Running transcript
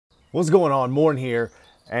What's going on? MourN here,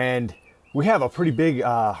 and we have a pretty big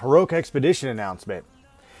heroic expedition announcement.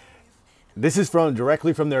 This is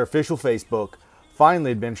directly from their official Facebook.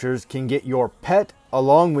 Finally, adventurers can get your pet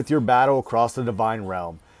along with your battle across the Divine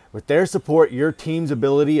Realm. With their support, your team's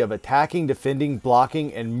ability of attacking, defending,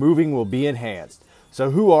 blocking, and moving will be enhanced.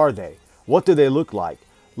 So who are they? What do they look like?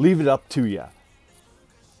 Leave it up to you.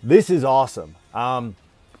 This is awesome.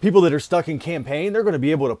 People that are stuck in campaign, they're going to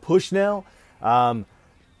be able to push now.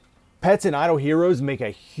 Pets and idle heroes make a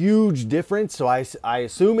huge difference, so I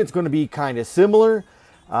assume it's going to be kind of similar.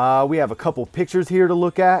 We have a couple pictures here to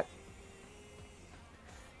look at.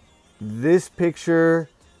 This picture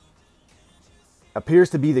appears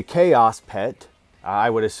to be the Chaos pet. I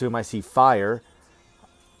would assume I see fire.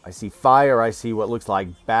 I see what looks like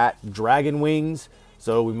dragon wings.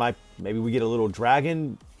 So maybe we get a little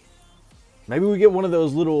dragon. Maybe we get one of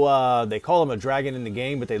those little, they call them a dragon in the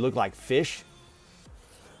game, but they look like fish.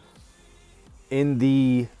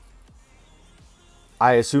 I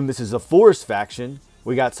assume this is a forest faction.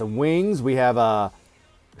 We got some wings. We have a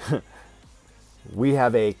we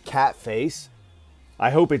have a cat face.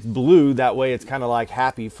 I hope it's blue. That way it's kind of like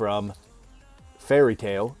Happy from Fairy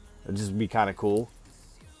Tale. It'd just be kind of cool.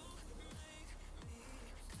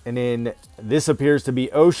 And then this appears to be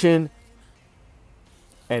Ocean.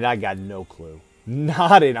 And I got no clue.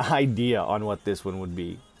 Not an idea on what this one would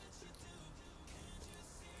be.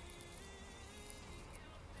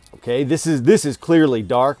 Okay, this is clearly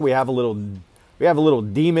dark. We have a little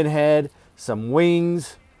demon head, some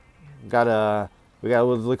wings. We got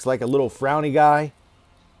what looks like a little frowny guy.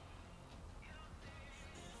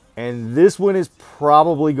 And this one is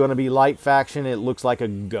probably going to be light faction. It looks like a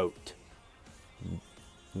goat.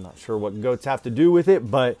 I'm not sure what goats have to do with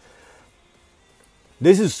it, but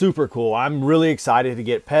this is super cool. I'm really excited to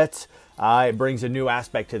get pets. It brings a new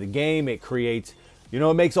aspect to the game. It creates,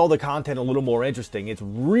 it makes all the content a little more interesting. It's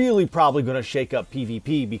really probably going to shake up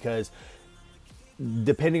PvP because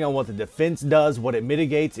depending on what the defense does, what it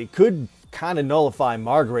mitigates, it could kind of nullify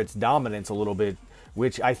Margaret's dominance a little bit,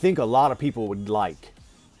 which I think a lot of people would like.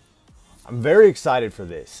 I'm very excited for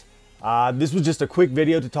this. This was just a quick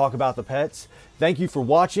video to talk about the pets. Thank you for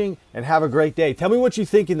watching and have a great day. Tell me what you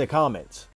think in the comments.